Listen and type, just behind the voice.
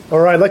All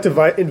right, I'd like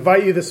to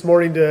invite you this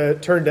morning to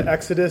turn to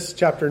Exodus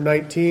chapter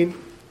 19.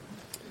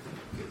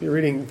 You're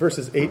reading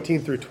verses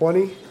 18 through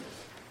 20.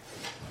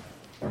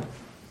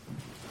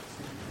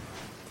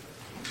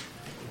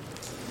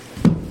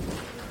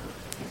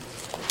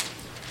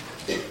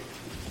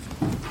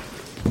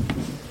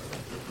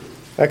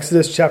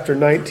 Exodus chapter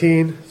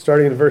 19,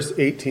 starting in verse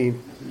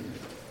 18.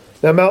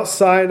 Now Mount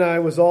Sinai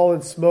was all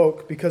in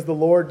smoke because the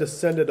Lord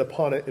descended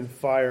upon it in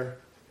fire.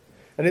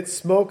 And its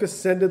smoke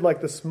ascended like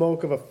the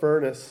smoke of a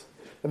furnace,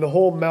 and the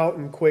whole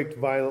mountain quaked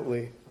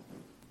violently.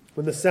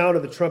 When the sound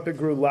of the trumpet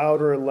grew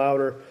louder and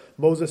louder,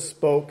 Moses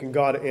spoke, and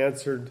God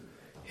answered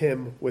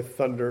him with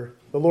thunder.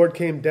 The Lord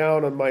came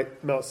down on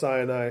Mount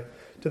Sinai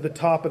to the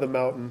top of the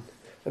mountain,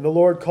 and the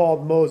Lord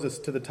called Moses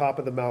to the top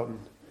of the mountain,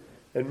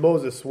 and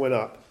Moses went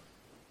up.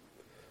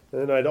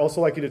 And I'd also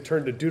like you to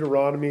turn to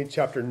Deuteronomy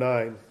chapter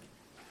 9.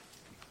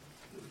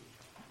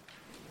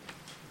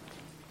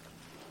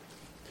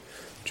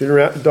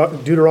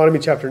 Deuteronomy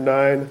chapter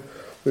 9,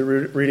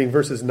 we're reading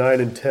verses 9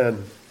 and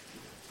 10.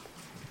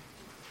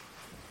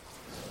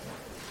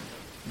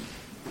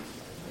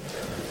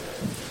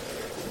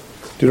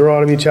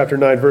 Deuteronomy chapter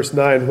 9, verse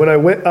 9. When I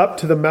went up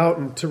to the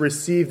mountain to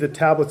receive the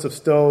tablets of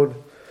stone,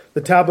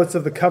 the tablets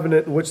of the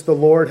covenant which the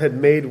Lord had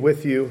made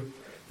with you,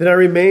 then I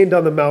remained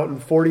on the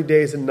mountain 40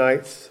 days and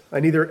nights.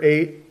 I neither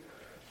ate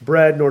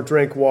bread nor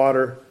drank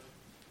water.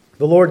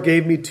 The Lord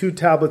gave me 2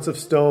 tablets of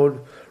stone,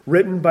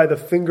 written by the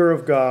finger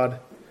of God,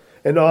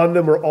 and on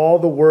them were all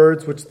the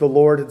words which the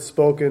Lord had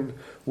spoken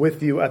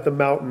with you at the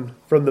mountain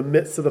from the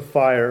midst of the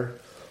fire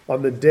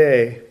on the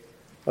day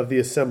of the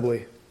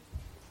assembly.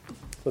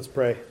 Let's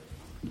pray.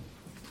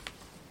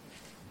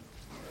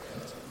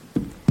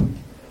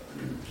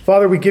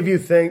 Father, we give you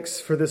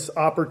thanks for this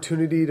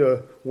opportunity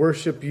to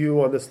worship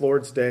you on this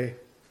Lord's Day.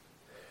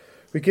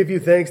 We give you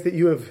thanks that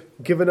you have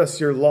given us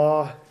your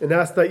law and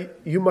ask that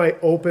you might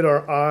open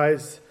our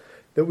eyes,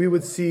 that we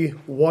would see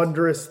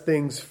wondrous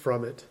things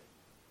from it.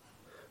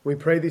 We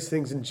pray these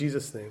things in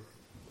Jesus' name.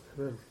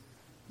 Amen.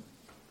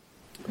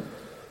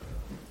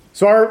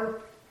 So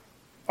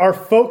our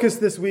focus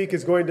this week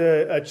is going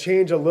to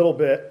change a little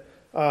bit.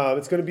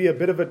 It's going to be a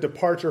bit of a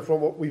departure from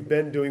what we've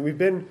been doing. We've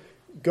been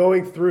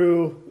going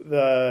through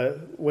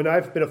when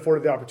I've been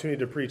afforded the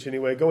opportunity to preach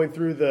anyway, going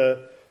through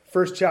the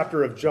first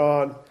chapter of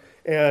John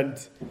and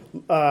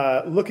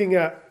looking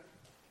at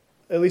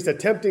least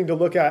attempting to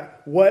look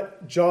at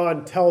what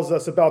John tells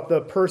us about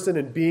the person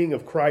and being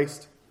of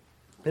Christ.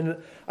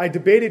 And I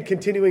debated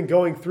continuing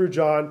going through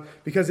John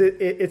because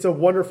it's a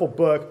wonderful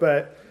book,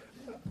 but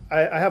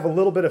I have a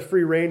little bit of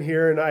free rein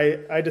here, and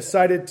I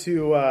decided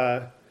to,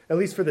 at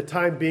least for the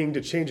time being,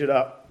 to change it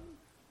up.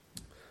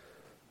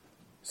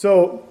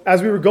 So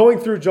as we were going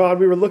through John,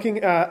 we were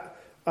looking at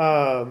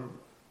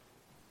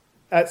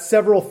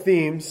several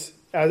themes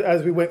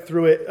as we went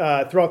through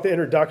it throughout the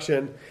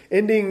introduction,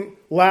 ending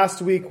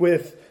last week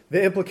with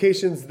the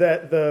implications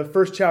that the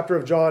first chapter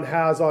of John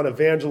has on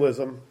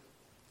evangelism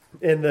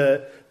and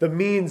the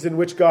means in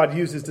which God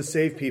uses to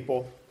save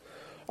people.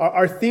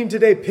 Our theme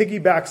today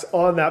piggybacks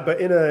on that, but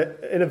in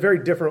a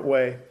very different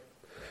way.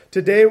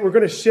 Today, we're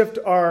going to shift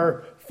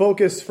our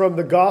focus from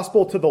the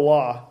gospel to the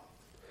law.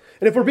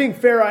 And if we're being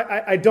fair,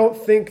 I don't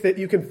think that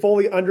you can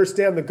fully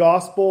understand the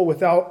gospel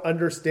without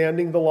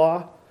understanding the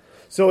law.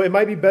 So it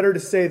might be better to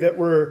say that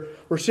we're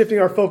shifting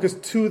our focus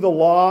to the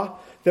law,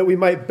 that we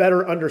might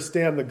better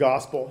understand the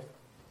gospel.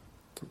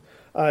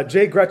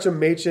 J. Gresham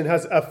Machen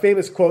has a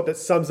famous quote that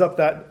sums up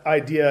that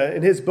idea.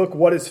 In his book,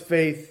 What is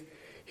Faith?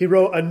 He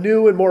wrote, "A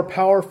new and more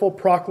powerful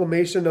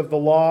proclamation of the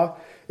law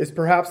is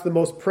perhaps the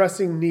most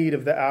pressing need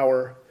of the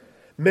hour.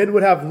 Men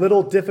would have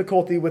little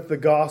difficulty with the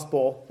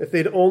gospel if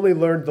they'd only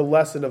learned the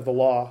lesson of the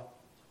law.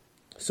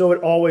 So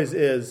it always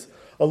is.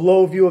 A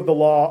low view of the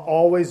law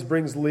always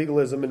brings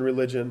legalism in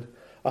religion.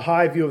 A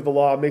high view of the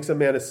law makes a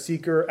man a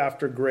seeker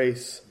after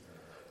grace.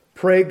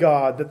 Pray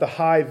God that the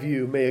high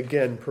view may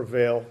again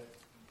prevail."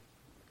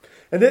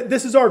 And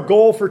this is our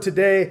goal for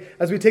today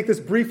as we take this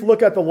brief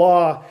look at the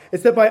law.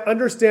 It's that by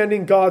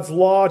understanding God's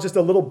law just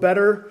a little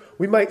better,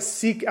 we might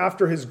seek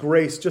after his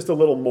grace just a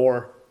little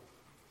more.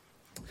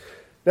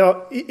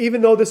 Now,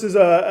 even though this is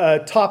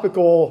a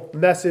topical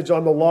message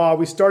on the law,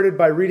 we started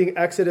by reading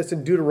Exodus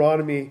and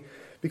Deuteronomy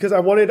because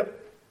I wanted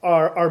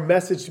our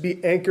message to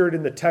be anchored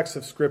in the text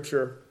of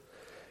Scripture.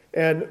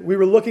 And we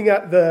were looking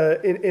at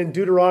in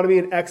Deuteronomy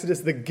and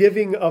Exodus, the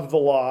giving of the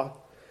law.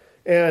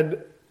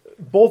 And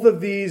both of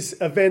these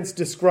events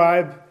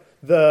describe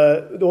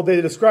the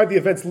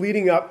events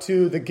leading up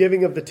to the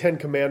giving of the 10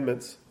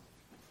 Commandments.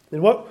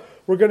 And what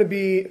we're going to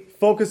be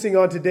focusing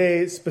on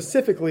today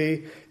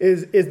specifically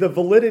is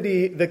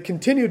the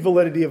continued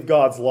validity of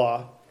God's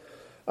law,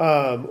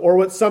 or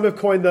what some have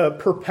coined the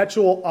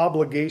perpetual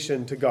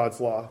obligation to God's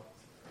law.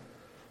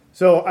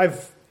 So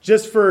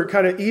just for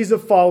kind of ease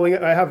of following,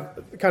 I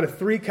have kind of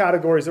 3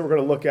 categories that we're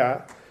going to look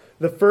at.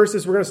 The first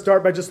is we're going to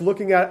start by just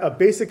looking at a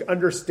basic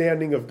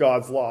understanding of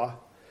God's law.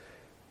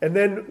 And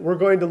then we're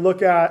going to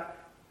look at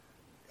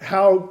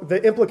how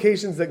the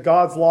implications that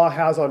God's law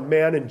has on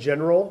man in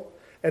general,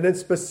 and then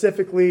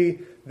specifically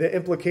the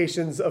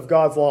implications of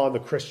God's law on the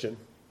Christian.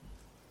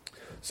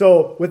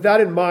 So with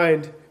that in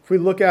mind, if we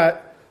look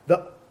at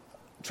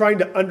trying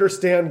to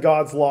understand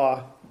God's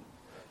law,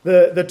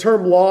 the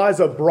term law is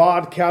a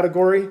broad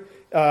category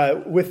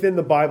within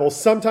the Bible.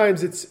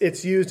 Sometimes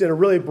it's used in a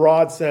really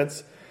broad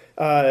sense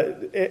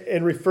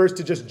and refers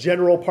to just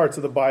general parts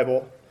of the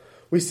Bible.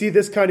 We see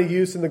this kind of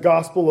use in the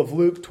Gospel of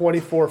Luke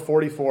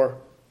 24:44.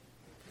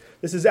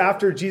 This is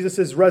after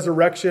Jesus'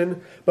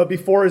 resurrection, but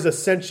before his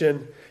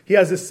ascension. He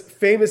has this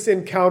famous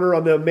encounter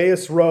on the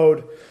Emmaus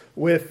Road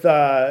with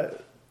a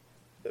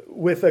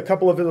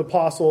couple of his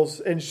apostles.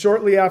 And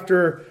shortly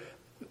after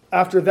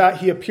that,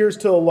 he appears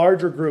to a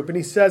larger group. And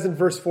he says in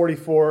verse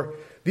 44,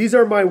 "These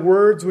are my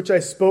words which I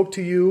spoke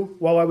to you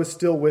while I was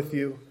still with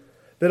you,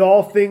 that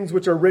all things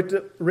which are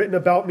written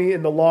about me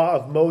in the law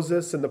of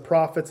Moses and the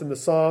prophets and the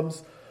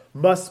Psalms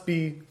must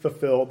be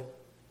fulfilled."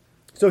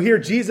 So here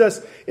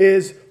Jesus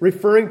is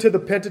referring to the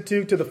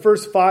Pentateuch, to the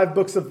first 5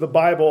 books of the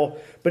Bible,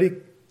 but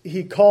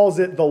he calls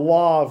it the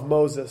law of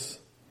Moses.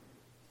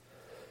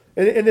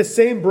 And the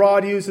same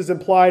broad use is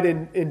employed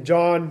in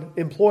John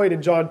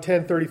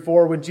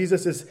 10:34 when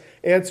Jesus is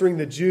answering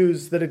the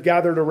Jews that had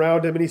gathered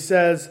around him. And he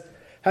says,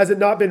 "Has it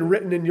not been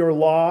written in your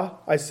law,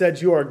 I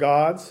said you are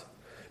gods?"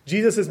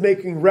 Jesus is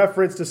making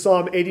reference to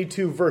Psalm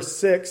 82 verse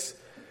 6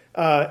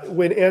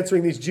 when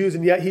answering these Jews.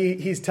 And yet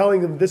he's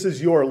telling them this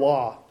is your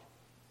law.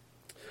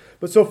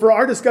 But so for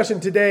our discussion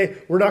today,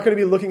 we're not going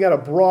to be looking at a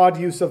broad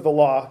use of the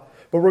law,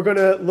 but we're going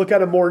to look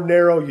at a more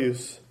narrow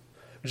use.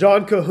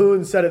 John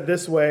Cahoon said it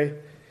this way: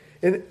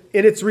 in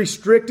its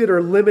restricted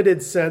or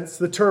limited sense,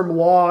 the term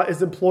law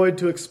is employed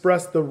to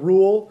express the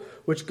rule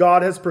which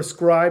God has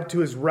prescribed to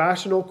his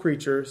rational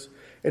creatures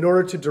in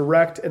order to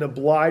direct and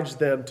oblige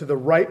them to the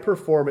right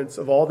performance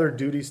of all their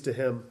duties to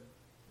him.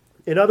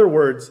 In other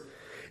words,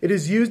 it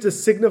is used to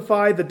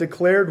signify the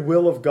declared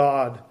will of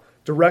God,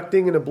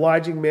 directing and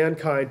obliging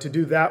mankind to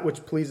do that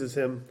which pleases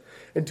him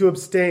and to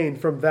abstain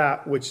from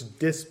that which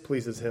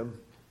displeases him.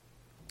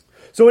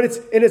 So in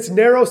its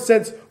narrow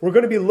sense, we're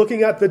going to be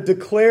looking at the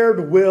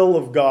declared will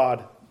of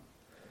God.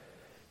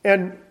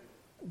 And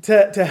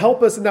to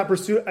help us in that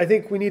pursuit, I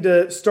think we need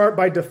to start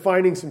by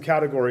defining some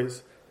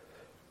categories.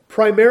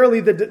 Primarily,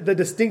 the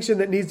distinction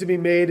that needs to be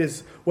made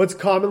is what's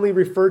commonly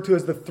referred to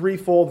as the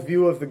threefold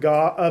view of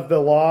the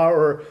law,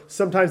 or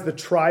sometimes the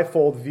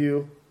trifold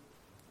view.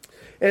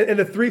 And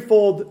the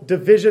threefold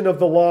division of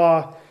the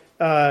law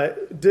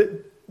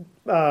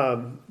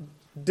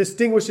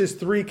distinguishes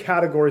 3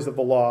 categories of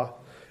the law.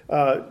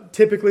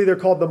 Typically, they're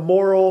called the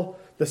moral,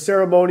 the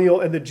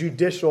ceremonial, and the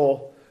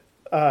judicial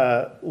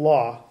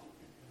law.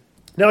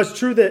 Now, it's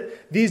true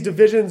that these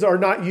divisions are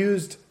not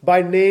used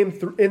by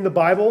name in the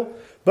Bible,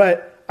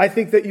 but I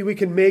think that we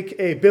can make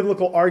a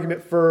biblical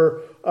argument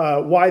for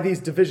why these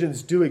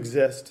divisions do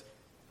exist.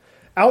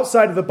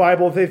 Outside of the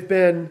Bible, they've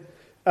been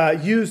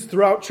used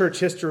throughout church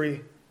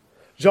history.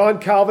 John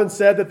Calvin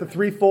said that the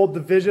threefold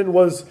division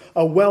was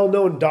a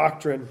well-known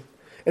doctrine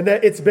and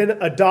that it's been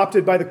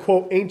adopted by the,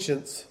 quote,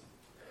 ancients.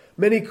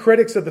 Many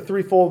critics of the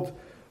threefold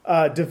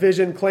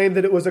division claim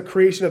that it was a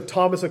creation of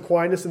Thomas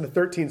Aquinas in the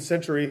 13th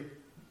century.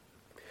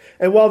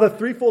 And while the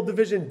threefold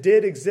division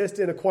did exist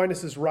in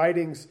Aquinas'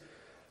 writings,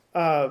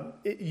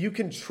 you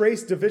can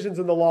trace divisions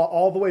in the law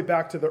all the way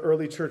back to the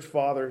early church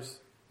fathers.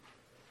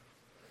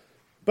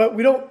 But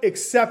we don't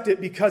accept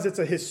it because it's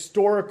a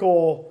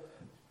historical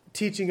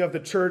teaching of the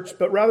church,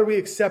 but rather we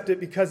accept it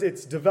because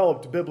it's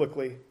developed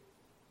biblically.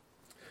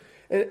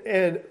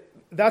 And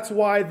that's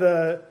why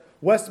the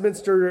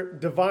Westminster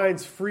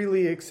divines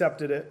freely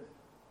accepted it.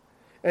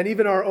 And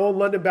even our own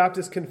London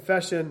Baptist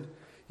Confession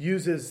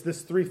uses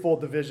this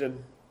threefold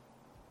division.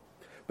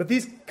 But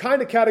these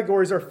kind of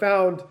categories are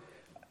found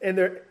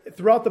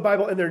throughout the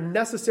Bible, and they're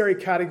necessary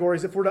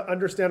categories if we're to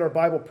understand our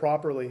Bible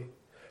properly.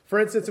 For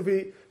instance, if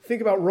we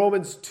think about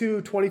Romans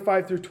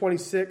 2:25 through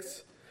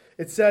 26,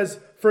 it says,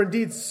 "For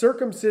indeed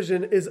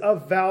circumcision is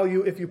of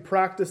value if you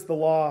practice the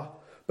law.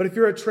 But if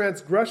you're a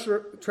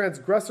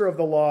transgressor of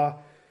the law,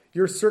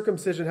 your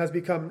circumcision has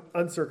become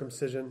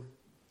uncircumcision.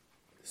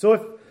 So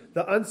if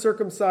the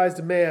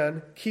uncircumcised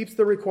man keeps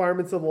the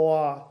requirements of the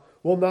law,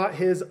 will not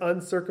his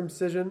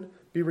uncircumcision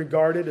be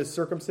regarded as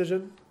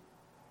circumcision?"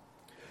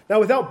 Now,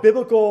 without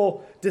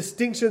biblical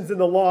distinctions in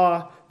the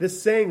law,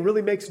 this saying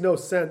really makes no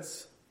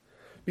sense.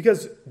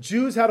 Because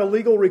Jews had a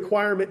legal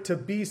requirement to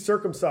be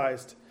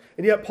circumcised.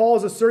 And yet Paul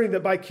is asserting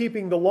that by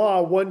keeping the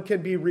law, one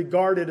can be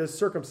regarded as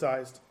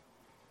circumcised.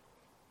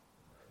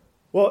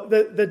 Well,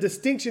 the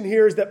distinction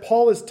here is that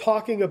Paul is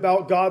talking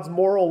about God's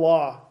moral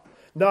law,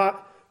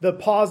 not the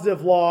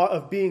positive law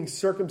of being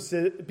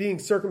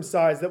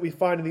circumcised that we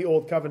find in the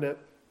Old Covenant.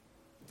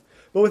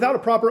 But without a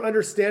proper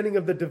understanding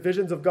of the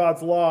divisions of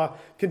God's law,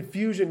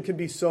 confusion can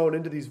be sown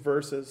into these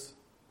verses.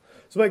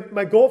 So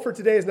my goal for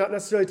today is not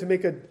necessarily to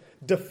make a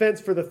defense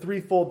for the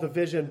threefold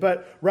division,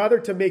 but rather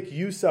to make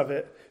use of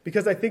it,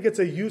 because I think it's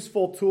a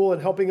useful tool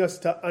in helping us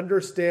to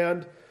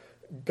understand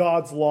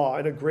God's law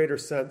in a greater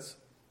sense.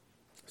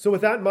 So with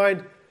that in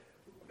mind,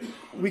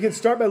 we can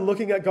start by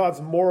looking at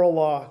God's moral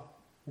law.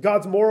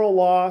 God's moral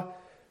law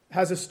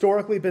has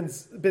historically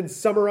been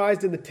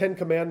summarized in the Ten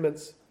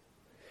Commandments.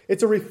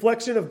 It's a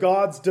reflection of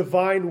God's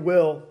divine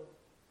will.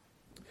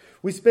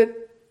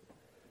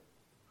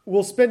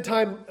 We'll spend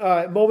time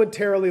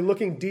momentarily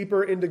looking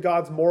deeper into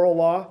God's moral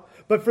law,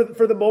 but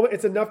for the moment,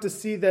 it's enough to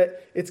see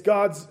that it's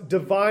God's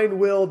divine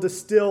will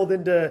distilled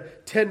into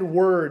 10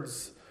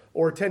 words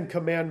or 10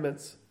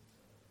 commandments.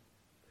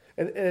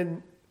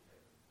 And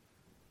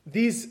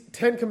these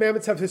 10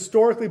 commandments have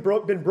historically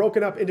been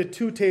broken up into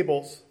 2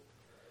 tables.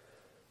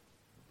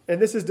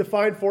 And this is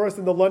defined for us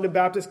in the London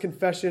Baptist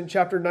Confession,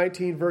 chapter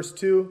 19, verse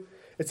 2.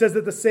 It says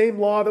that the same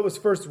law that was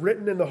first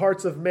written in the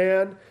hearts of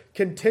man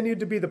continued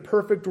to be the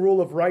perfect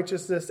rule of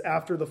righteousness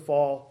after the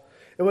fall,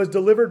 and was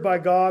delivered by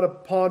God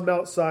upon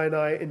Mount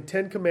Sinai in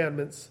 10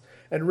 commandments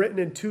and written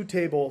in 2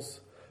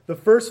 tables. The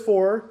first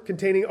 4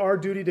 containing our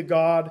duty to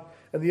God,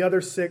 and the other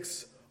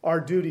 6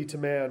 our duty to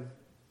man.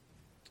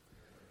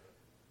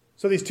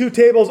 So these 2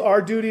 tables,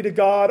 our duty to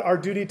God, our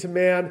duty to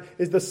man,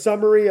 is the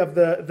summary of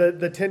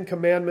the 10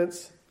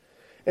 commandments.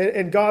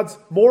 And God's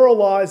moral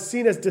law is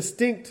seen as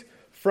distinct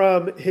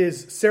from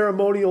his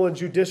ceremonial and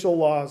judicial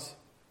laws.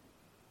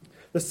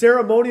 The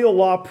ceremonial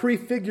law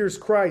prefigures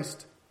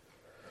Christ.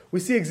 We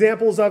see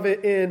examples of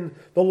it in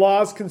the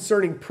laws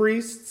concerning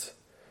priests,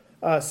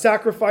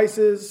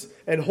 sacrifices,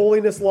 and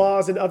holiness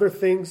laws and other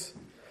things.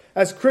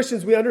 As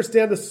Christians, we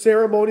understand the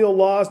ceremonial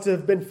laws to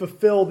have been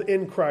fulfilled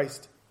in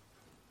Christ.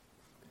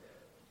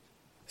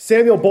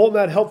 Samuel Bolton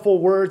had helpful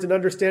words in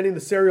understanding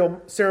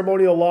the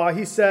ceremonial law.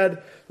 He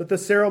said that the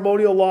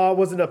ceremonial law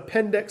was an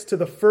appendix to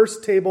the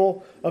first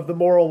table of the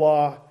moral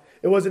law.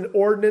 It was an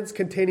ordinance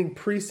containing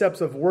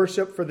precepts of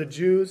worship for the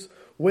Jews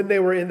when they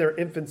were in their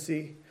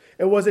infancy.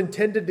 It was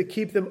intended to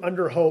keep them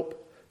under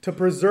hope, to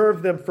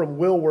preserve them from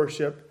will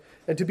worship,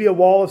 and to be a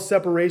wall of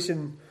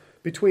separation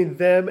between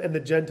them and the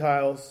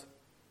Gentiles.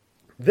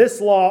 This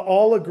law,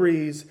 all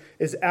agrees,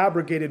 is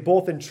abrogated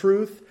both in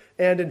truth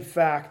and in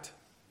fact.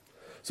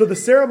 So the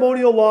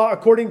ceremonial law,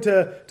 according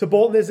to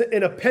Bolton, is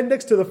an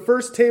appendix to the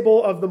first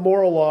table of the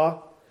moral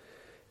law.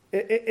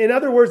 In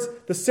other words,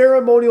 the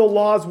ceremonial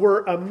laws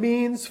were a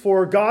means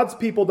for God's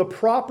people to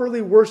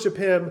properly worship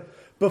him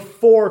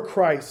before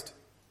Christ.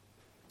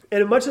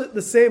 And in much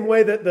the same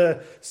way that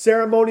the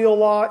ceremonial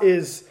law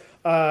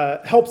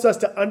helps us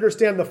to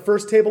understand the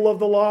first table of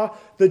the law,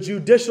 the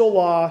judicial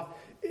law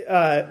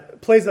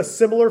plays a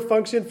similar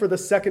function for the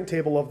second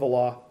table of the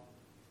law.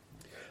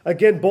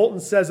 Again,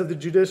 Bolton says of the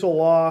judicial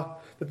law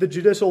that the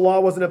judicial law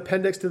was an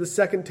appendix to the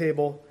second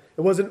table.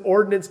 It was an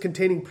ordinance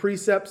containing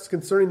precepts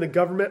concerning the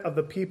government of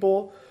the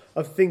people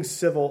of things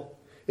civil.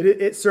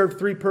 It served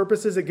 3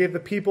 purposes. It gave the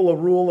people a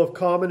rule of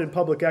common and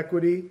public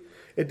equity.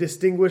 It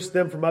distinguished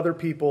them from other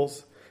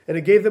peoples. And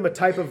it gave them a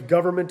type of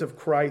government of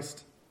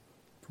Christ.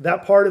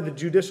 That part of the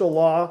judicial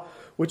law,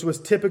 which was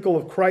typical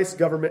of Christ's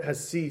government,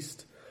 has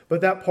ceased.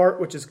 But that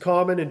part which is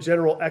common and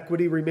general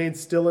equity remains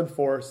still in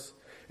force.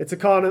 It's a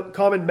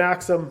common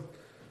maxim.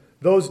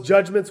 Those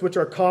judgments which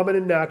are common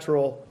and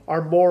natural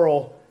are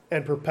moral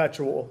and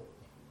perpetual.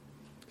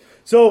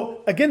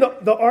 So again,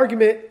 the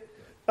argument,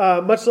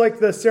 much like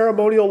the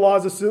ceremonial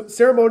laws,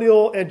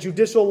 ceremonial and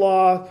judicial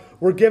law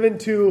were given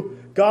to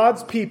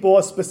God's people,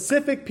 a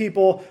specific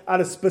people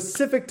at a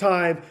specific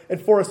time and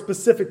for a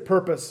specific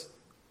purpose.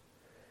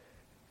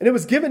 And it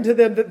was given to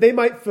them that they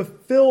might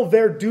fulfill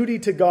their duty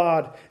to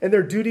God and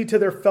their duty to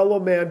their fellow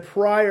man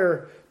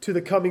prior to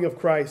the coming of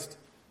Christ.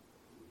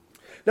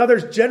 Now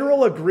there's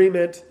general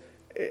agreement.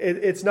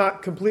 It's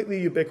not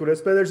completely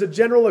ubiquitous, but there's a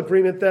general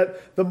agreement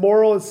that the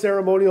moral and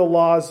ceremonial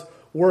laws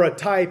were a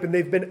type and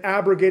they've been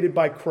abrogated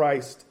by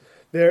Christ.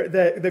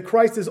 The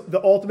Christ is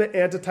the ultimate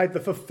antitype, the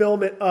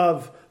fulfillment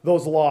of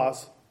those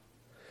laws.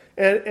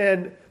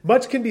 And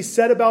much can be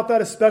said about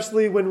that,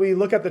 especially when we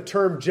look at the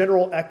term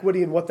general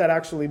equity and what that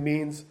actually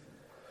means.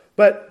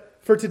 But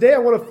for today, I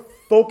want to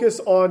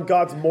focus on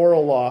God's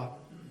moral law.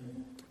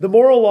 The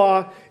moral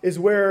law is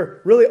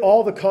where really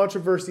all the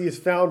controversy is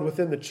found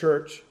within the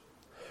church.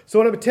 So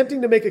when I'm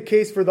attempting to make a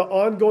case for the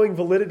ongoing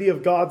validity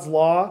of God's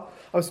law,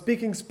 I'm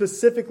speaking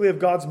specifically of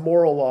God's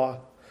moral law.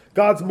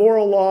 God's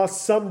moral law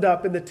summed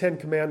up in the 10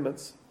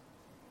 Commandments.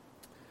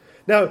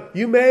 Now,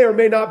 you may or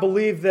may not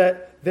believe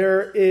that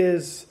there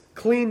is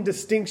clean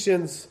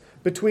distinctions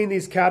between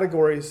these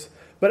categories,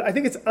 but I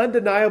think it's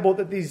undeniable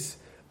that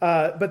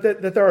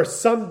that there are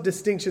some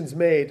distinctions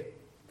made.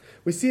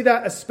 We see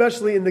that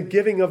especially in the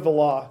giving of the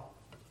law.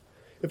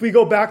 If we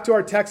go back to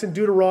our text in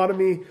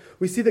Deuteronomy,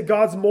 we see that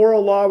God's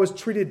moral law was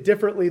treated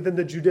differently than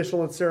the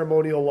judicial and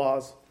ceremonial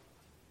laws.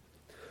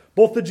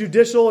 Both the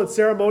judicial and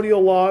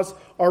ceremonial laws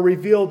are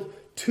revealed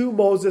to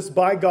Moses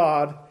by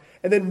God,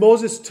 and then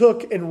Moses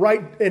took and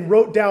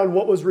wrote down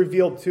what was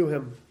revealed to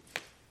him.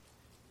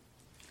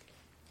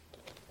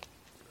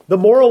 The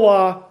moral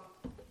law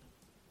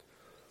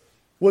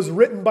was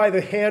written by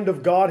the hand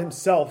of God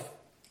himself.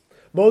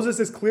 Moses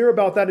is clear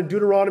about that in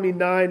Deuteronomy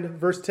 9,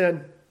 verse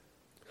 10.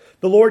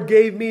 The Lord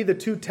gave me the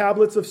 2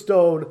 tablets of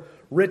stone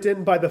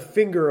written by the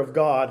finger of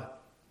God.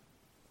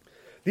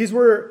 These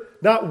were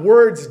not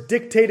words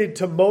dictated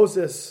to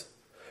Moses,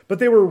 but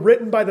they were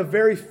written by the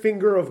very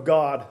finger of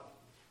God.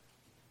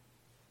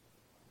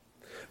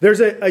 There's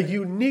a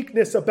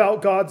uniqueness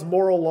about God's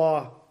moral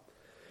law.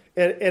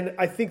 And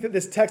I think that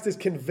this text is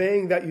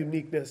conveying that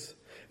uniqueness.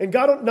 And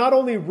God not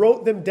only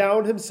wrote them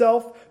down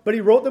himself, but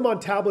he wrote them on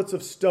tablets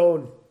of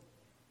stone.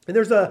 And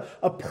there's a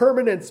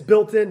permanence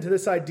built into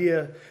this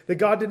idea that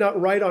God did not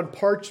write on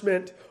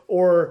parchment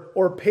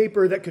or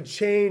paper that could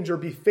change or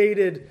be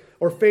faded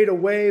or fade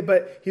away,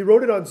 but he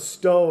wrote it on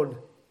stone.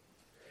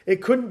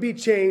 It couldn't be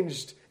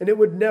changed, and it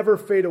would never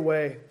fade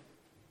away.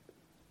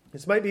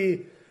 This might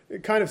be a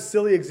kind of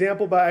silly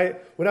example,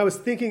 but when I was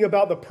thinking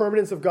about the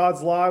permanence of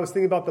God's law, I was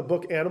thinking about the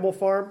book Animal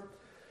Farm.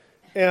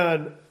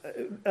 And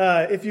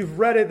if you've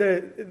read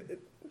it,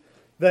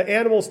 the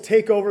animals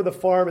take over the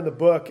farm in the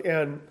book,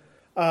 and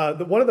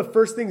one of the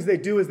first things they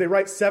do is they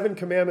write 7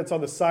 commandments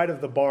on the side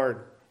of the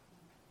barn.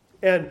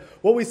 And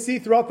what we see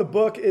throughout the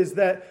book is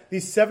that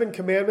these 7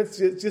 commandments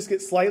just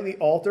get slightly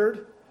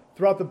altered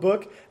throughout the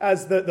book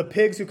as the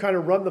pigs who kind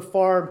of run the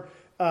farm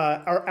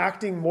are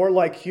acting more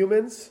like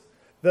humans.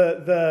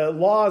 The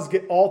laws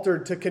get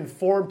altered to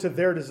conform to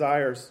their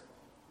desires.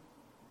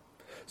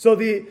 So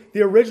the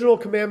original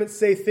commandments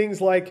say things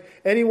like,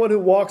 anyone who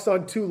walks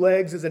on 2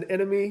 legs is an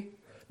enemy,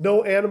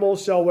 no animal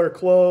shall wear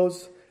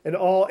clothes, and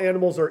all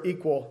animals are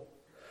equal.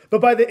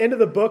 But by the end of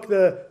the book,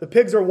 the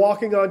pigs are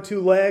walking on 2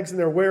 legs and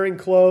they're wearing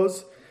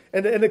clothes,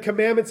 and the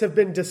commandments have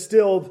been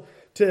distilled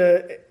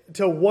to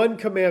one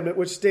commandment,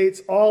 which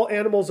states all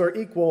animals are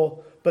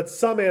equal, but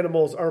some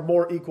animals are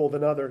more equal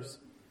than others.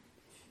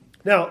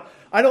 Now,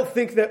 I don't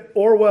think that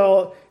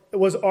Orwell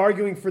was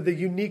arguing for the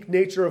unique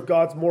nature of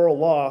God's moral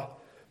law,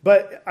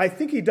 but I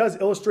think he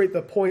does illustrate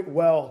the point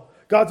well.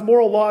 God's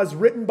moral law is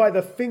written by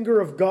the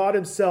finger of God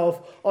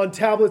himself on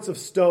tablets of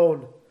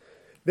stone.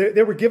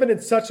 They were given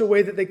in such a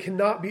way that they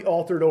cannot be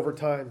altered over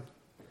time.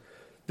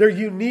 They're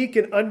unique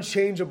and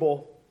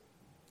unchangeable.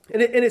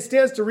 And it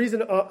stands to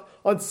reason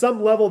on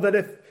some level that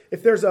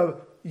if there's a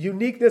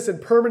uniqueness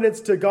and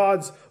permanence to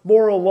God's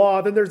moral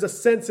law, then there's a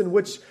sense in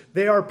which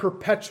they are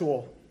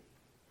perpetual.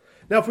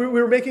 Now, if we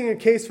were making a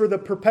case for the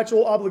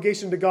perpetual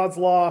obligation to God's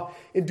law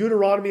in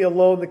Deuteronomy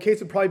alone, the case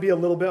would probably be a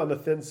little bit on the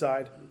thin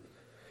side.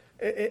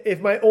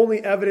 If my only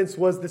evidence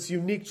was this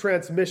unique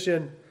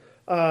transmission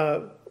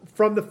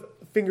from the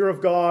finger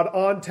of God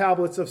on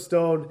tablets of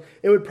stone,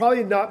 it would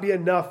probably not be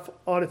enough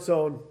on its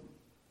own.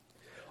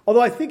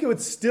 Although I think it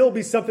would still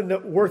be something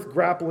that worth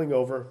grappling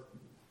over.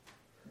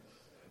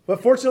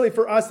 But fortunately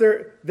for us,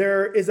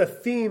 there is a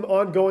theme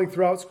ongoing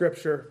throughout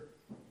Scripture.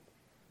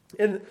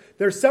 And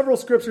there are several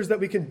scriptures that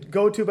we can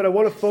go to, but I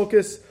want to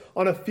focus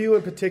on a few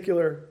in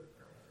particular.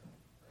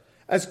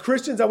 As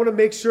Christians, I want to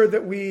make sure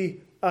that we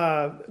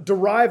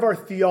derive our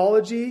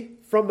theology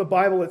from the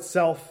Bible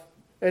itself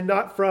and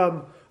not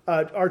from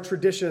our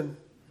tradition.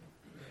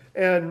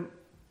 And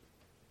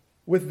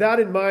with that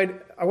in mind,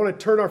 I want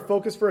to turn our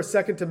focus for a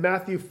second to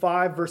Matthew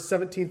 5, verse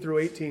 17 through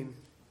 18.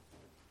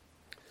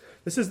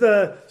 This is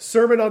the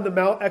Sermon on the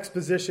Mount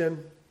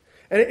exposition.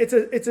 And it's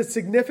a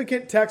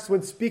significant text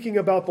when speaking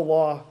about the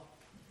law.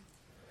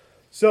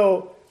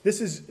 So this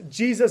is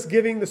Jesus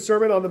giving the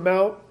Sermon on the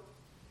Mount.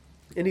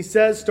 And he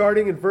says,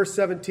 starting in verse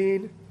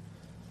 17,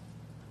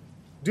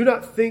 "Do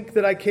not think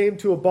that I came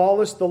to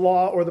abolish the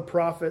law or the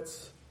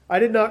prophets. I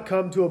did not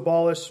come to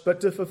abolish, but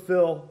to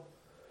fulfill.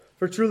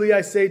 For truly I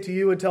say to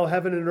you, until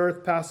heaven and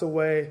earth pass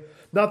away,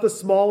 not the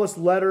smallest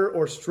letter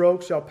or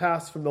stroke shall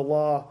pass from the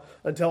law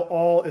until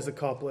all is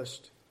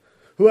accomplished.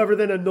 Whoever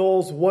then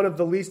annuls one of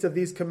the least of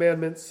these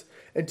commandments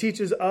and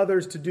teaches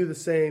others to do the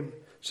same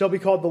shall be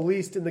called the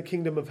least in the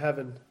kingdom of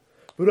heaven.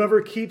 But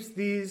whoever keeps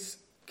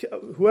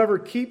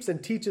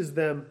and teaches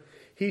them,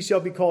 he shall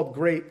be called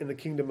great in the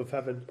kingdom of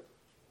heaven."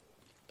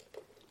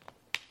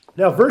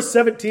 Now, verse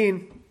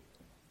 17,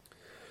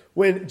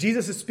 when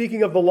Jesus is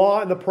speaking of the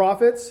law and the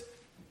prophets,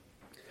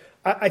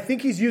 I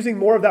think he's using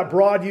more of that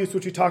broad use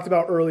which we talked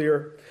about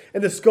earlier.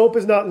 And the scope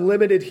is not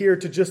limited here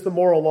to just the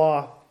moral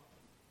law.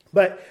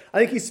 But I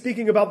think he's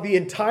speaking about the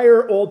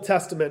entire Old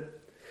Testament,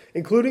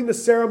 including the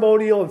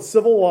ceremonial and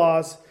civil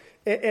laws,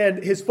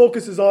 and his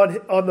focus is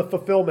on the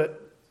fulfillment.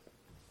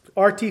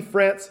 R.T.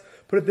 France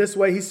put it this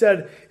way. He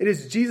said, "It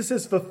is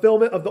Jesus'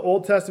 fulfillment of the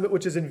Old Testament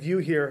which is in view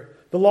here.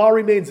 The law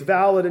remains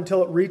valid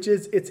until it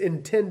reaches its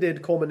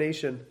intended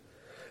culmination.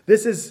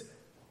 This is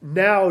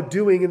now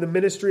doing in the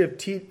ministry of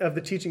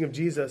the teaching of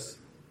Jesus.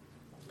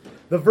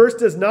 The verse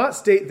does not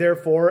state,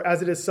 therefore,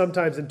 as it is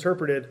sometimes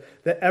interpreted,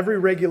 that every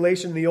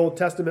regulation in the Old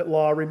Testament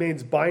law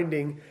remains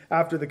binding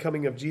after the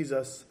coming of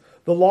Jesus.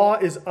 The law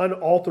is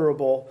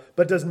unalterable,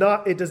 but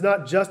it does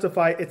not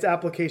justify its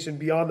application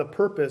beyond the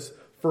purpose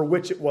for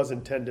which it was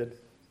intended."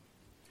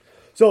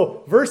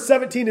 So verse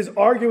 17 is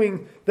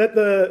arguing that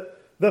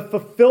the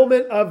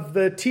fulfillment of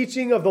the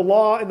teaching of the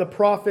law and the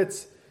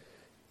prophets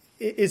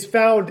is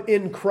found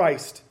in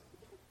Christ.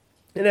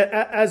 And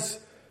as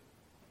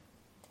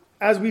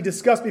we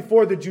discussed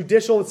before, the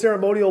judicial and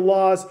ceremonial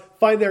laws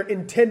find their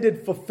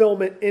intended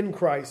fulfillment in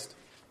Christ.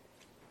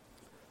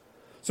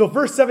 So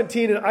verse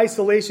 17 in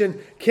isolation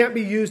can't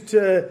be used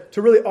to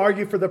really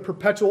argue for the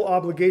perpetual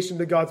obligation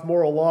to God's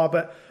moral law,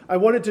 but I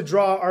wanted to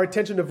draw our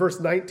attention to verse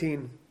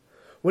 19,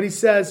 when he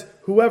says,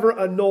 whoever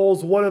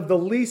annuls one of the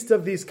least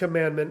of these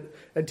commandments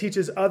and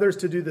teaches others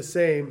to do the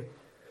same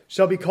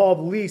shall be called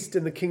least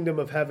in the kingdom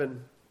of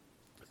heaven.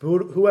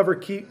 Whoever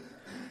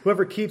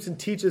keeps and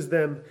teaches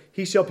them,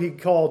 he shall be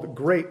called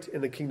great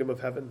in the kingdom of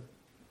heaven.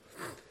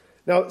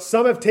 Now,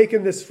 some have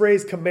taken this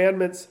phrase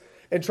commandments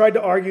and tried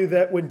to argue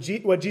that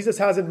what Jesus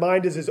has in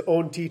mind is his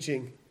own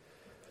teaching.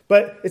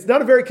 But it's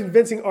not a very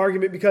convincing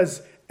argument,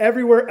 because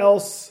everywhere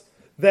else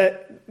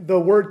that the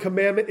word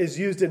commandment is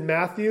used in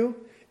Matthew,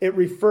 it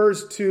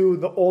refers to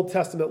the Old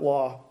Testament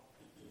law.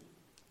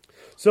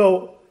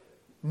 So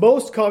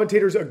most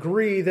commentators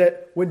agree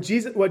that what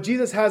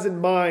Jesus has in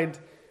mind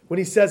when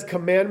he says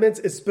commandments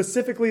is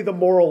specifically the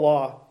moral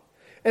law.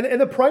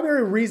 And the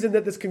primary reason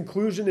that this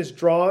conclusion is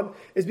drawn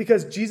is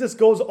because Jesus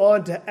goes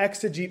on to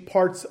exegete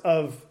parts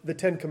of the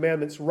Ten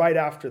Commandments right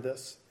after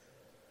this.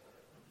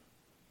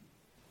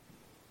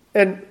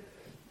 And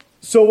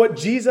so what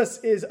Jesus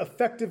is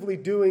effectively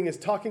doing is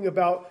talking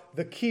about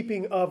the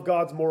keeping of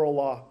God's moral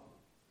law.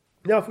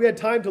 Now, if we had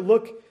time to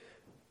look,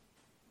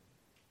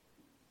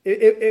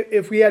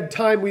 if we had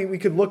time, we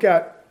could look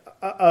at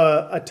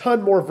a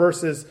ton more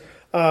verses,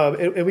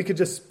 and we could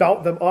just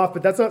spout them off,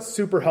 but that's not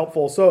super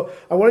helpful. So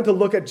I wanted to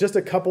look at just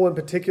a couple in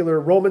particular.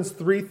 Romans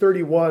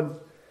 3:31.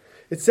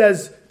 It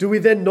says, "Do we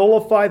then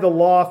nullify the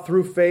law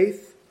through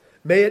faith?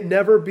 May it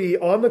never be.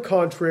 On the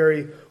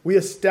contrary, we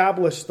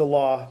establish the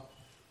law."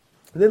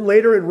 And then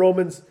later in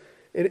Romans,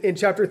 in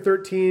chapter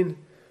 13,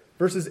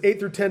 verses 8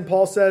 through 10,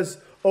 Paul says,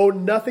 "Owe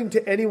nothing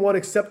to anyone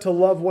except to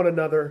love one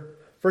another.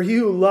 For he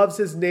who loves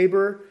his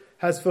neighbor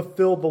has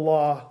fulfilled the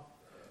law.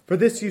 For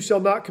this you shall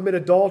not commit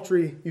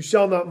adultery, you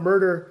shall not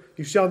murder,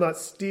 you shall not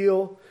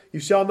steal, you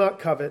shall not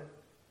covet.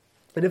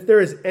 And if there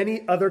is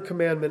any other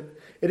commandment,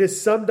 it is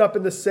summed up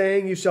in the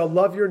saying, you shall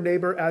love your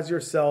neighbor as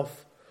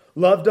yourself.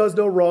 Love does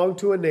no wrong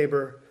to a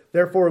neighbor.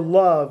 Therefore,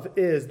 love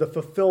is the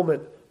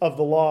fulfillment of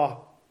the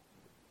law."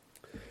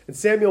 And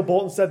Samuel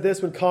Bolton said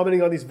this when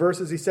commenting on these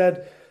verses. He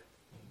said,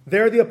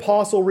 "There the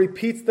apostle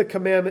repeats the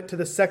commandment to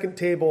the second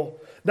table,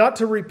 not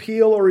to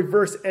repeal or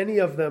reverse any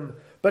of them,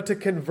 but to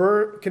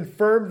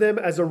confirm them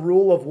as a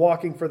rule of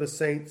walking for the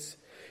saints.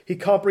 He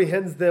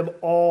comprehends them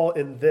all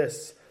in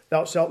this: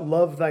 thou shalt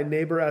love thy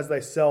neighbor as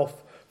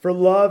thyself. For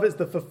love is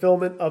the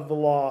fulfillment of the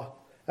law.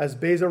 As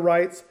Beza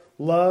writes,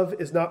 love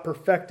is not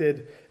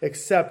perfected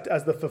except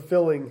as the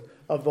fulfilling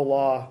of the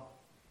law."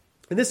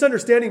 And this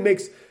understanding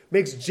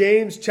makes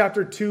James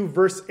chapter 2,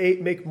 verse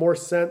 8 make more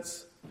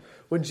sense.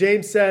 When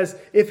James says,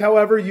 "If,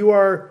 however, you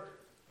are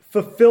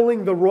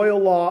fulfilling the royal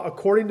law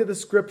according to the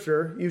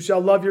scripture, you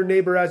shall love your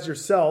neighbor as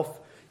yourself,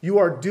 you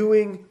are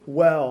doing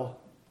well."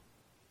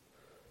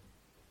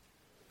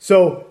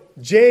 So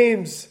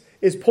James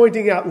is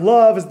pointing out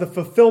love as the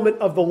fulfillment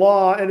of the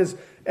law, and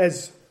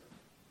as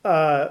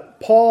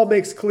Paul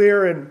makes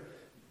clear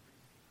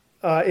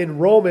in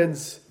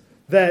Romans,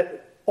 that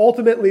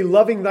ultimately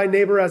loving thy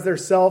neighbor as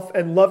theirself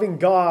and loving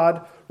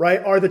God,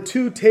 right, are the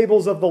two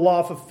tables of the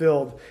law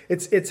fulfilled.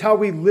 It's how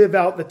we live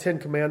out the Ten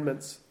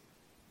Commandments.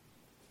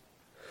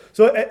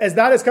 So as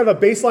that is kind of a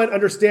baseline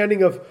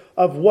understanding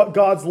of what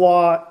God's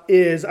law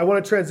is, I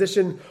want to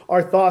transition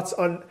our thoughts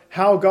on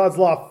how God's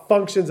law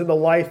functions in the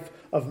life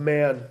of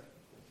man.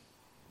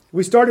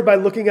 We started by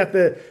looking at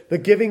the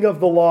giving of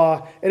the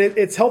law, and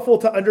it's helpful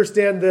to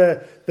understand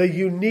the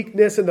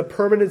uniqueness and the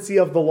permanency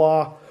of the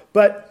law.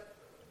 But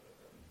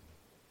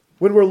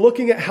when we're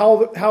looking at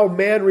how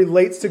man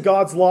relates to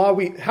God's law,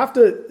 we have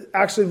to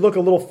actually look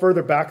a little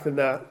further back than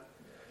that.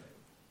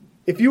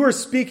 If you were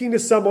speaking to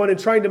someone and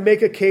trying to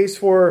make a case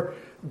for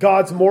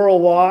God's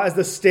moral law as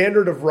the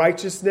standard of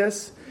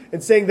righteousness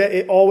and saying that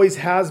it always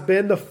has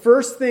been, the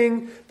first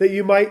thing that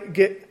you might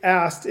get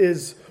asked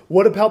is,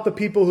 what about the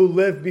people who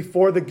lived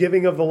before the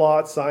giving of the law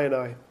at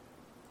Sinai?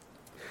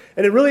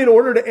 And in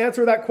order to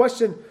answer that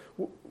question,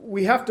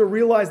 we have to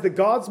realize that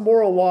God's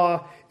moral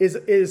law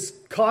is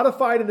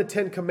codified in the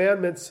Ten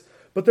Commandments,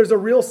 but there's a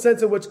real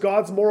sense in which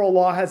God's moral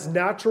law has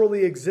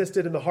naturally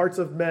existed in the hearts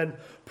of men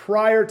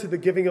prior to the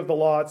giving of the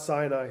law at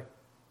Sinai.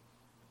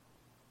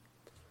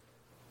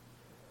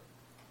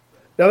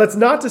 Now, that's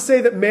not to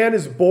say that man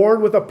is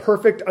born with a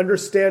perfect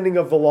understanding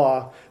of the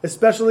law,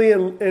 especially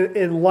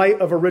in light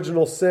of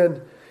original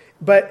sin.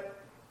 But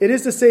it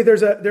is to say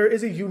there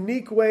is a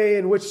unique way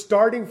in which,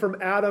 starting from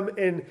Adam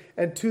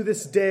and to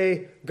this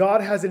day,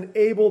 God has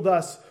enabled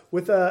us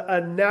with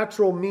a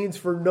natural means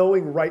for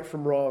knowing right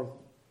from wrong.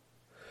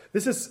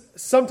 This is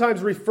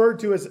sometimes referred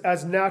to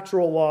as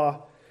natural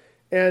law,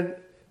 and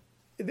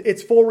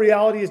its full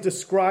reality is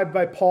described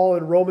by Paul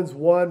in Romans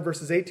 1,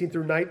 verses 18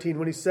 through 19,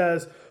 when he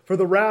says, "For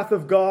the wrath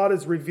of God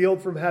is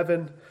revealed from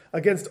heaven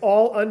against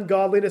all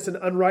ungodliness and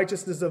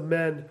unrighteousness of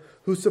men,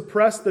 who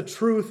suppress the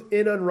truth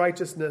in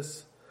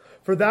unrighteousness.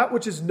 For that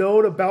which is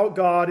known about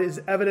God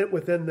is evident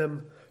within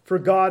them, for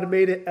God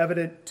made it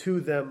evident to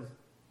them."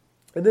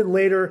 And then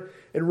later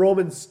in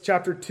Romans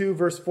chapter 2,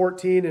 verse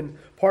 14 and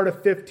part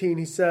of 15,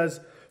 he says,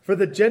 "For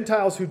the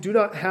Gentiles who do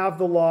not have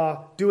the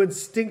law do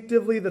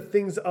instinctively the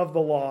things of the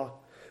law.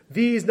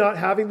 These, not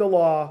having the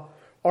law,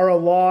 are a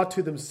law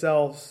to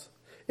themselves,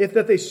 if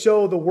that they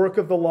show the work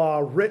of the law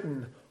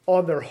written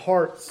on their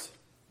hearts.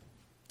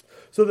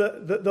 So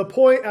the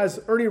point, as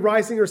Ernie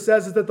Reisinger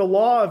says, is that the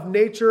law of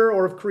nature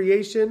or of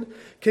creation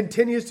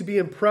continues to be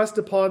impressed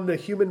upon the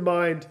human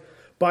mind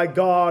by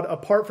God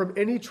apart from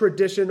any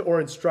tradition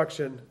or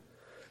instruction.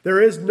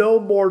 There is no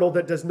mortal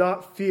that does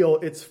not feel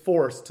its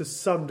force to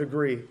some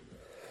degree.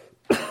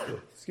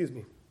 Excuse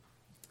me.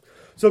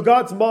 So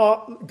God's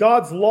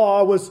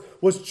law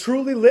was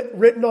truly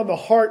written on the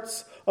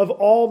hearts of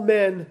all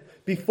men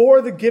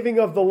before the giving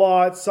of the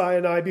law at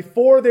Sinai,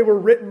 before they were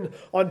written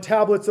on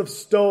tablets of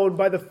stone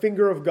by the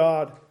finger of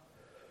God.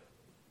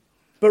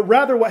 But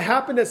rather what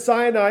happened at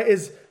Sinai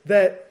is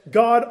that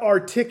God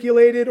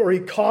articulated, or he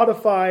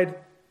codified,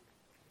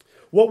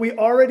 what we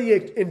already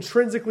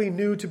intrinsically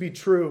knew to be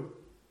true.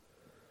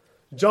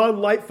 John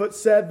Lightfoot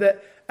said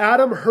that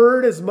Adam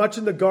heard as much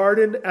in the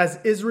garden as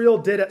Israel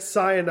did at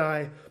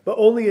Sinai, but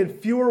only in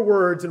fewer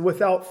words and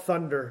without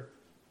thunder.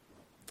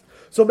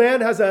 So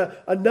man has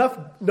enough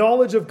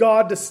knowledge of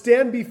God to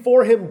stand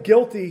before him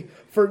guilty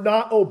for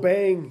not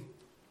obeying.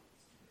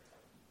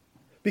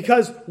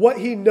 Because what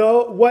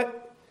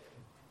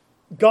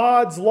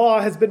God's law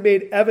has been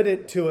made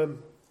evident to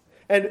him.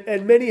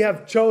 And many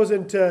have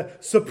chosen to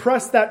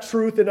suppress that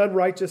truth in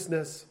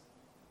unrighteousness.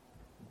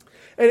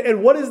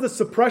 And what is the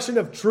suppression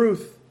of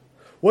truth?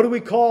 What do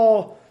we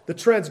call the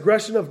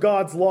transgression of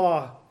God's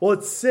law? Well,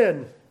 it's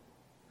sin.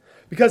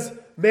 Because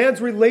man's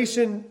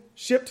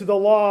relationship to the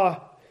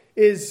law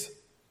is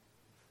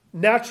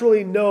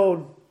naturally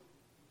known.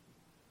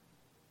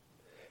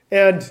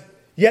 And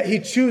yet he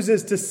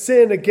chooses to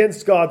sin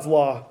against God's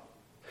law.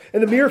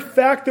 And the mere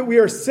fact that we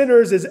are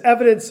sinners is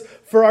evidence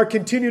for our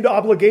continued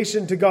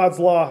obligation to God's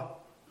law.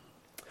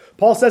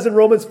 Paul says in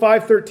Romans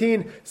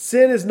 5:13,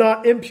 sin is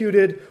not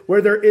imputed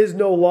where there is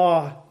no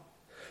law.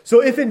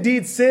 So if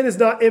indeed sin is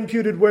not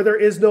imputed where there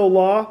is no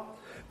law,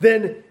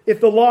 then if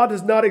the law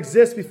does not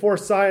exist before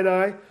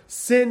Sinai,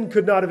 sin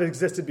could not have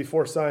existed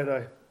before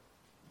Sinai.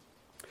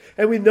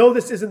 And we know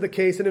this isn't the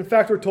case. And in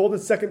fact, we're told in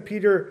 2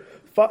 Peter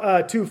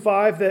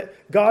 2:5 that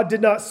God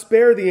did not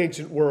spare the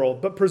ancient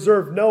world, but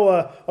preserved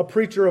Noah, a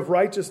preacher of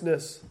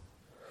righteousness.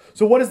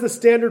 So what is the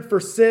standard for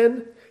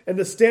sin and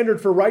the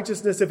standard for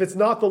righteousness if it's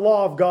not the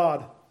law of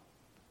God?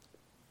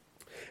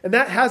 And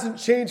that hasn't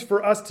changed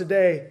for us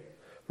today.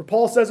 For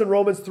Paul says in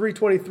Romans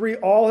 3:23,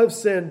 all have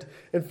sinned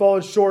and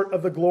fallen short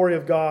of the glory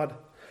of God.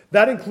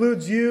 That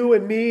includes you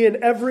and me and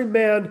every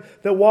man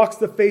that walks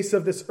the face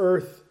of this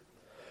earth.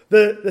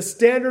 The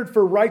standard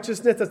for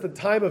righteousness at the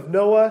time of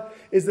Noah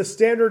is the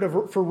standard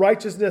for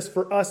righteousness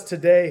for us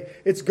today.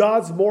 It's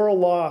God's moral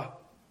law.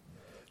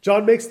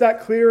 John makes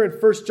that clear in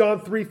 1 John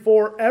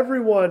 3:4.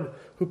 Everyone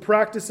who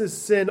practices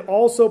sin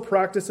also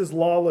practices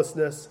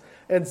lawlessness,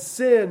 and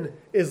sin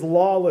is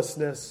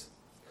lawlessness.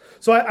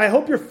 So I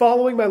hope you're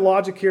following my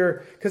logic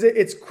here, because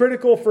it's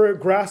critical for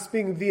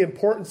grasping the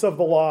importance of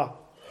the law.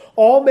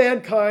 All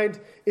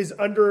mankind is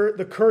under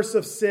the curse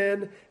of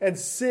sin, and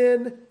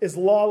sin is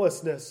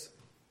lawlessness.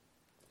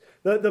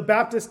 The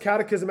Baptist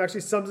Catechism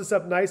actually sums this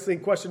up nicely in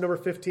question number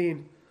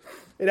 15.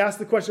 It asks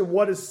the question,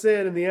 what is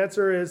sin? And the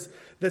answer is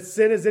that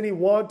sin is any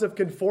want of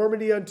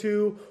conformity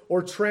unto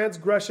or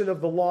transgression of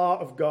the law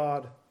of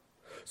God.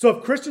 So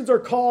if Christians are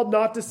called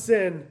not to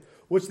sin,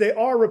 which they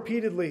are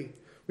repeatedly,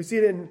 we see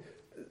it in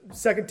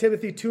 2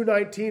 Timothy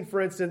 2:19,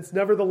 for instance,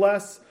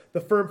 nevertheless, the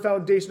firm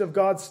foundation of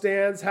God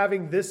stands,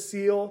 having this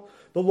seal,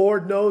 the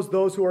Lord knows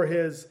those who are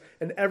his,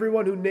 and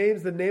everyone who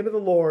names the name of the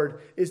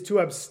Lord is to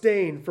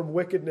abstain from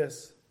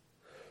wickedness.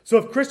 So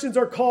if Christians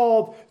are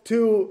called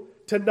to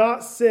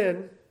not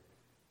sin,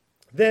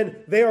 then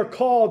they are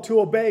called to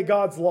obey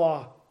God's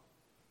law.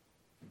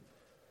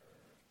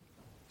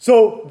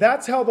 So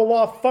that's how the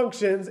law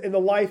functions in the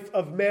life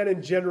of man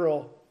in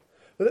general.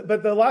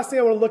 But the last thing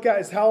I want to look at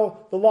is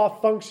how the law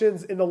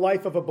functions in the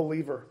life of a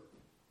believer.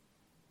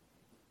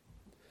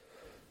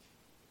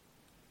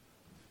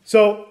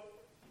 So,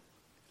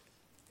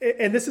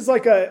 and this is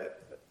like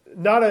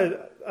not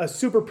a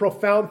super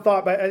profound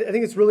thought, but I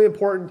think it's really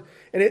important,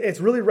 and it's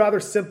really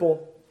rather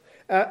simple.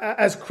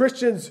 As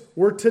Christians,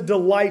 we're to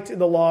delight in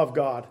the law of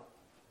God.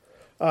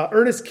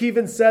 Ernest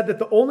Keevan said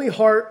that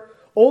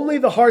only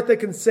the heart that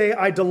can say,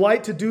 I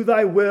delight to do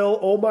thy will,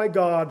 O my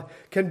God,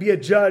 can be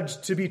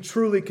adjudged to be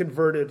truly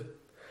converted.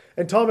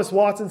 And Thomas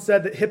Watson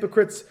said that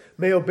hypocrites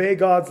may obey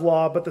God's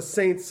law, but the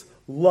saints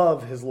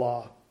love his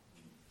law.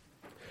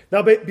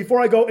 Now,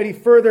 before I go any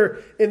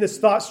further in this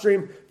thought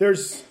stream,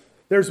 there's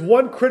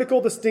one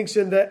critical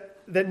distinction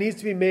that needs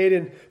to be made,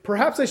 and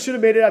perhaps I should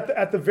have made it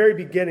at the very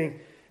beginning.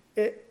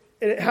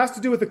 It has to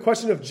do with the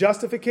question of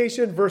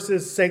justification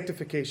versus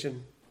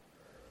sanctification.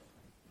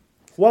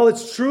 While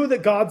it's true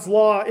that God's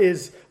law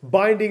is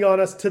binding on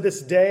us to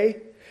this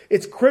day,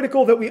 it's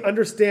critical that we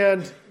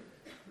understand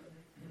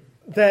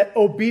that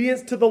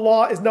obedience to the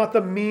law is not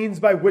the means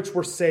by which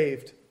we're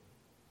saved.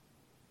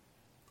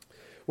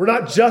 We're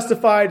not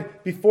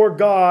justified before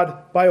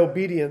God by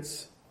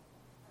obedience.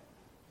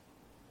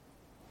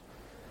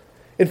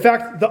 In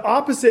fact, the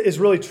opposite is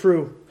really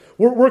true.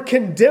 We're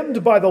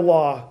condemned by the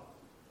law.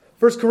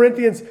 1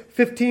 Corinthians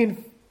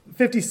 15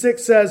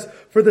 56 says,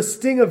 "For the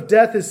sting of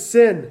death is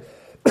sin,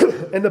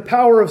 and the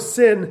power of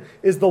sin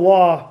is the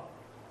law."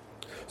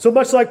 So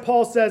much like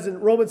Paul says in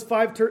Romans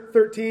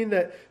 5:13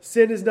 that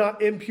sin is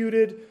not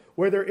imputed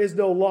where there is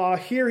no law,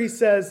 here he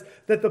says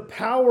that the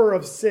power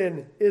of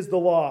sin is the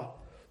law.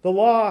 The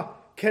law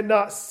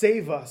cannot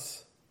save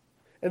us,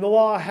 and the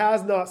law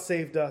has not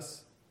saved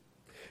us.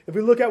 If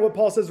we look at what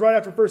Paul says right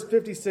after verse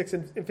 56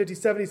 and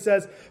 57, he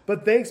says,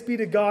 "But thanks be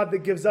to God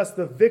that gives us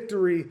the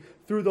victory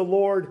through the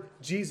Lord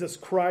Jesus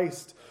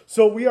Christ."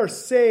 So we are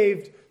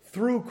saved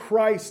through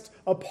Christ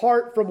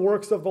apart from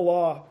works of the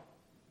law.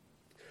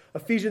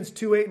 Ephesians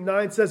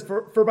 2:8-9 says,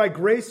 For by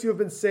grace you have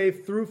been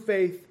saved through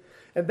faith,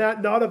 and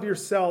that not of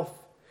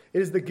yourself.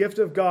 It is the gift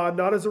of God,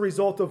 not as a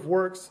result of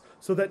works,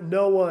 so that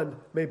no one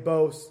may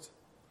boast.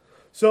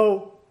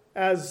 So,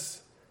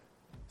 as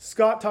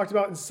Scott talked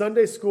about in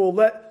Sunday school,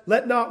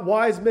 let not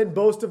wise men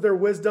boast of their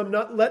wisdom,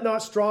 let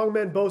not strong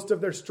men boast of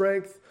their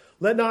strength,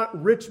 let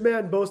not rich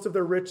men boast of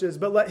their riches,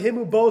 but let him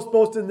who boasts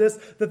boast in this,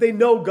 that they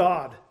know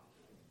God.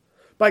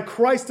 By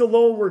Christ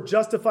alone we're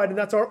justified, and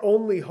that's our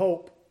only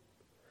hope.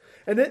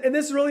 And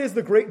this really is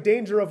the great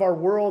danger of our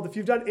world. If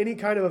you've done any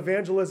kind of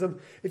evangelism,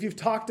 if you've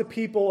talked to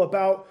people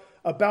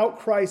about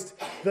Christ,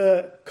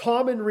 the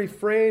common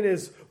refrain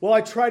is, well, I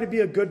try to be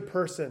a good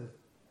person.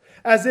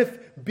 As if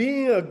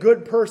being a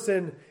good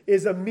person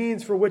is a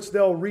means for which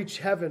they'll reach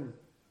heaven.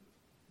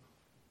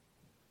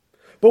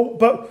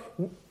 But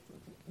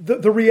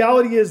the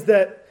reality is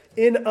that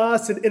in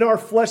us and in our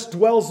flesh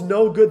dwells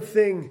no good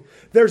thing.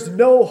 There's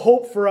no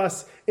hope for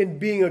us in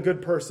being a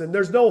good person.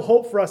 There's no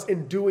hope for us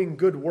in doing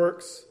good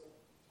works.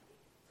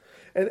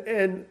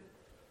 And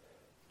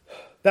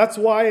that's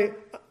why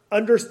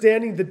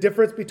understanding the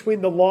difference between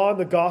the law and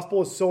the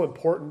gospel is so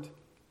important.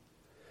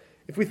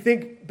 If we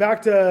think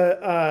back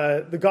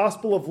to the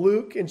Gospel of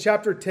Luke in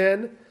chapter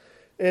 10,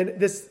 and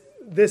this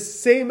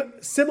same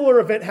similar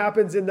event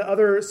happens in the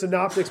other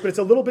synoptics, but it's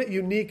a little bit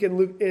unique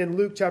in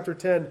Luke chapter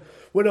 10,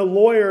 when a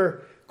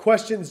lawyer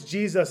questions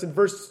Jesus. In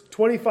verse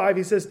 25,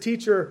 he says,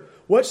 "Teacher,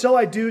 what shall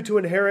I do to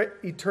inherit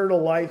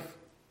eternal life?"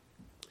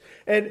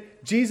 And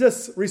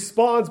Jesus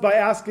responds by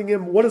asking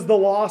him, "What does the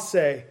law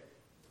say?"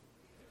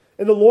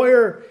 And the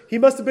lawyer, he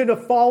must have been a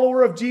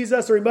follower of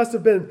Jesus, or he must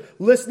have been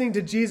listening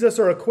to Jesus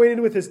or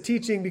acquainted with his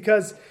teaching,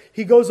 because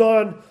he goes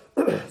on,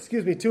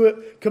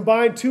 to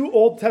combine two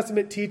Old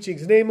Testament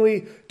teachings,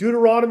 namely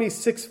Deuteronomy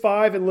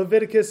 6:5 and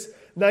Leviticus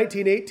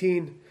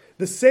 19:18,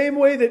 the same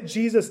way that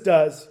Jesus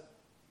does.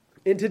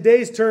 In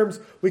today's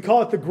terms, we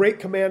call it the Great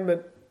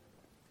Commandment.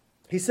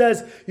 He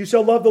says, "You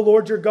shall love the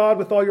Lord your God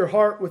with all your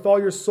heart, with all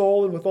your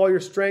soul, and with all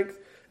your strength,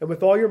 and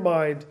with all your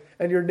mind,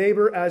 and your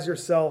neighbor as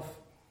yourself."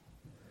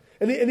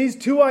 And these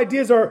two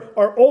ideas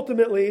are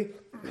ultimately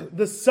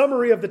the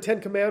summary of the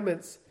Ten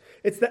Commandments.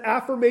 It's the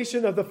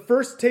affirmation of the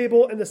first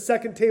table and the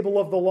second table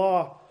of the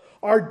law,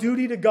 our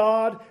duty to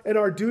God and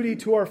our duty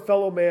to our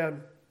fellow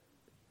man.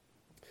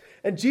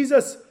 And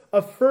Jesus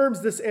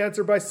affirms this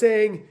answer by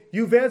saying,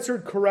 "You've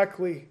answered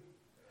correctly."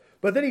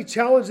 But then he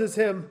challenges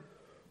him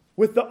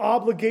with the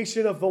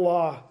obligation of the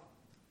law,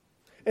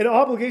 an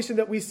obligation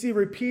that we see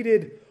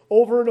repeated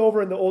over and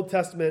over in the Old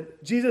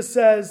Testament. Jesus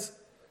says,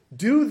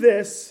 "Do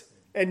this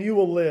and you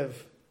will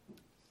live."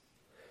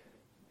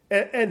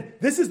 And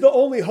this is the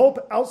only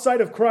hope outside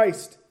of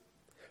Christ.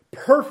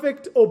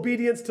 Perfect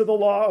obedience to the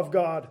law of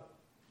God.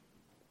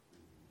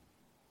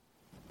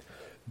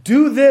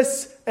 Do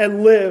this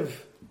and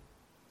live.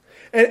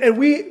 And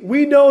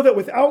we know that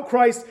without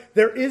Christ,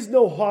 there is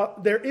no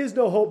hope,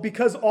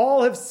 because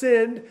all have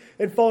sinned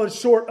and fallen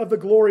short of the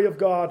glory of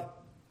God.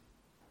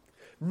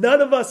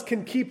 None of us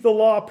can keep the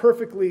law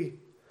perfectly,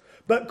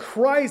 but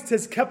Christ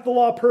has kept the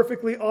law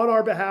perfectly on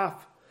our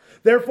behalf.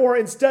 Therefore,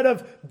 instead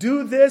of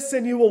 "do this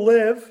and you will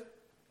live,"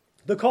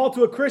 the call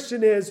to a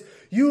Christian is,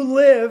 "You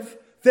live,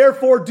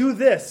 therefore do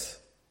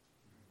this."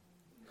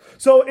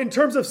 So in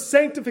terms of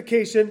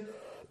sanctification,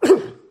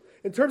 the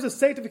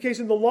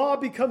law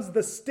becomes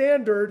the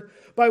standard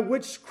by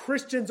which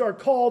Christians are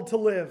called to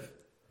live.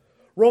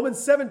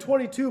 Romans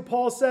 7:22,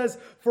 Paul says,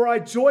 "For I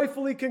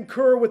joyfully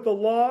concur with the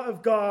law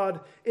of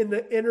God in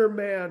the inner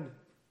man."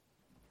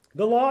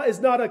 The law is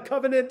not a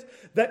covenant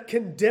that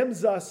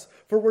condemns us,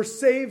 for we're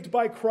saved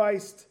by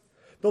Christ.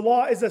 The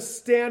law is a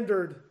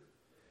standard.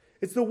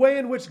 It's the way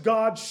in which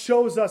God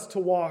shows us to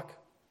walk.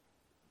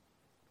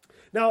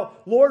 Now,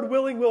 Lord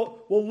willing,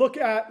 we'll look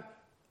at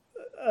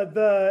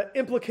the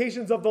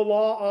implications of the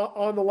law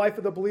on the life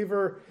of the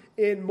believer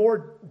in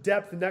more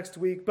depth next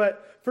week.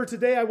 But for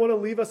today, I want to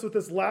leave us with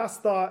this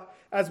last thought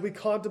as we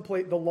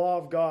contemplate the law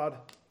of God.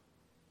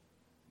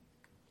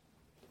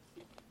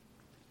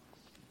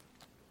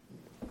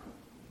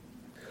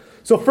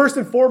 So first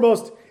and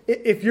foremost,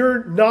 if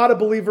you're not a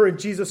believer in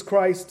Jesus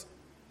Christ,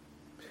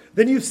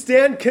 then you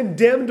stand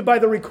condemned by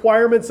the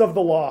requirements of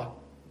the law.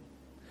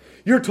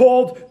 You're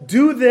told,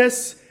 "Do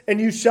this and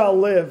you shall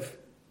live."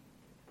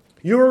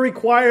 You are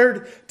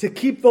required to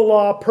keep the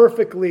law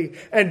perfectly,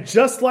 and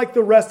just like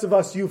the rest of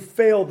us, you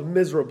failed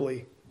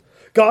miserably.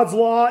 God's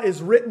law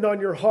is written on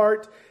your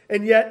heart,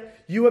 and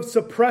yet you have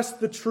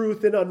suppressed the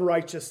truth in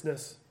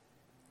unrighteousness.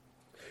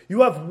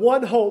 You have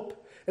one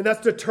hope, and that's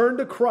to turn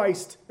to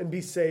Christ and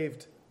be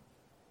saved.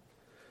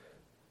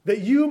 That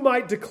you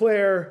might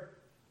declare,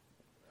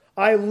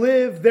 I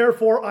live,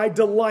 therefore I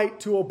delight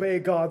to obey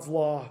God's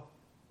law.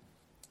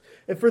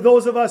 And for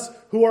those of us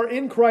who are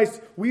in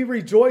Christ, we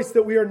rejoice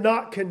that we are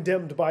not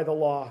condemned by the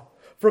law.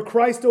 For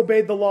Christ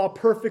obeyed the law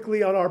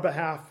perfectly on our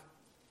behalf.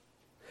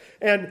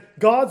 And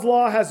God's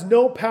law has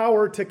no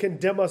power to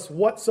condemn us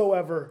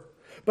whatsoever.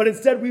 But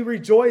instead we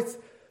rejoice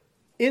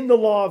in the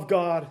law of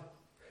God,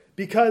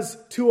 because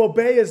to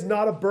obey is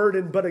not a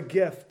burden but a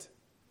gift.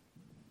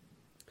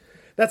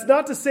 That's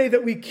not to say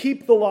that we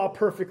keep the law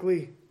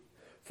perfectly,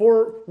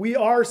 for we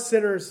are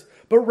sinners,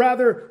 but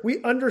rather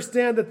we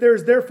understand that there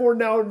is therefore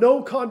now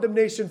no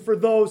condemnation for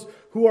those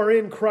who are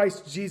in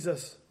Christ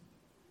Jesus.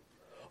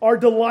 Our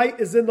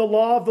delight is in the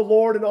law of the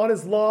Lord, and on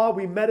his law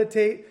we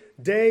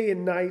meditate day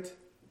and night.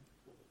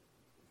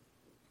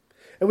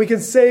 And we can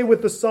say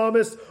with the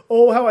psalmist,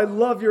 oh, how I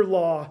love your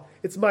law.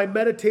 It's my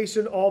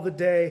meditation all the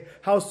day.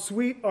 How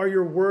sweet are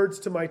your words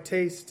to my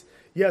taste.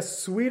 Yes,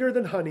 sweeter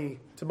than honey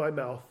to my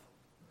mouth.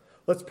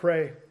 Let's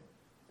pray.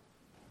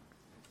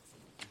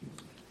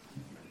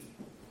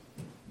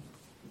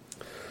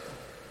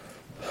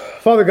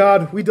 Father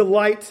God, we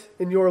delight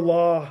in your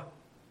law.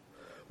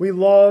 We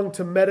long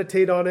to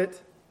meditate on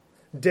it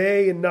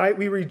day and night.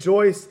 We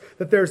rejoice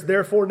that there's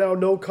therefore now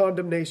no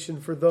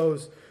condemnation for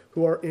those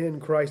who are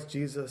in Christ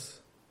Jesus.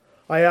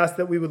 I ask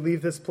that we would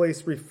leave this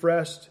place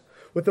refreshed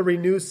with a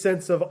renewed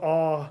sense of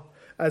awe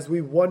as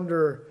we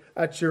wonder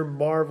at your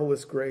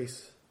marvelous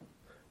grace.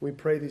 We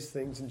pray these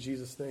things in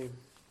Jesus' name.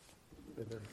 Amen.